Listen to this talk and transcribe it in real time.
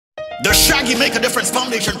The Shaggy Make a Difference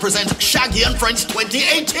Foundation presents Shaggy and Friends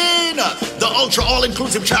 2018, the ultra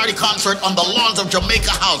all-inclusive charity concert on the lawns of Jamaica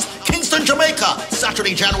House, Kingston, Jamaica,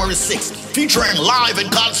 Saturday, January 6th, featuring live in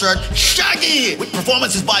concert Shaggy, with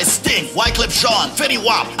performances by Sting, Wycliffe Jean, Fetty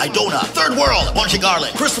Wap, Idona, Third World, Bunchy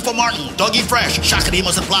Garland, Christopher Martin, Dougie Fresh,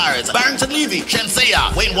 Shakademos and Pliers, Barrington Levy, Shenseiya,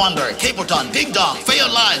 Wayne Wonder, Capleton, Ding Dong, Faye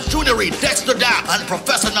Lines, Junior Reed, Dexter Dapp, and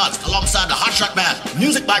Professor Nuts, alongside the Hot Shot Band.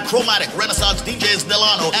 Music by Chromatic, Renaissance DJs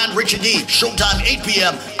Delano, and Richie D. Showtime 8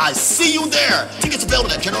 p.m. I see you there. Tickets available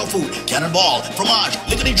at General Food, Cannonball, Fromage,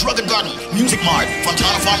 Lickety Drug and Garden, Music Mart,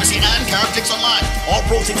 Fontana Pharmacy, and Carrotix Online. All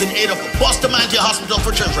proceeds in aid of Bustamante Hospital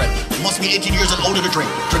for Children. You must be 18 years and older to drink.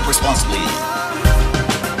 Drink responsibly.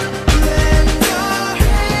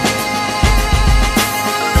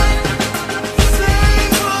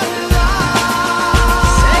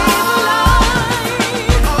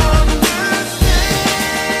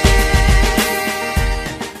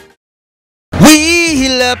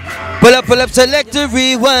 Pull up, selective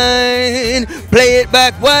rewind. Play it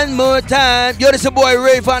back one more time. Yo, this is your boy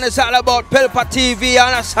Rave, and it's all about Pelpa TV,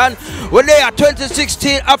 understand? We're there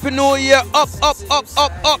 2016, Happy New Year, up.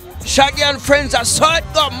 Shaggy and Friends, I saw it,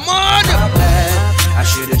 come on. I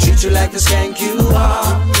should've treated you like the skank you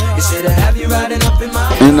are. Instead of have you riding up in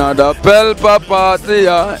my another Pelpa party,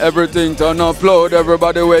 yeah. Everything turn upload.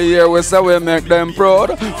 Everybody we here, we say we make them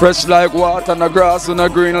proud. Fresh like water on the grass and the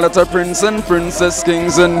green. Letter prince and princess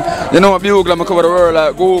kings. And you know, Bugle, I cover the world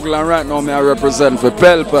like Google. And right now, me I represent for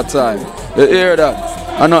Pelpa time. You hear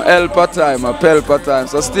that? I know Pelpa time, a Pelpa time.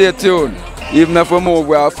 So stay tuned. Even if we move,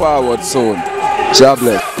 we are forward soon. God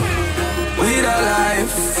bless. With a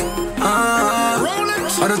life,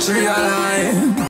 on a tree alive.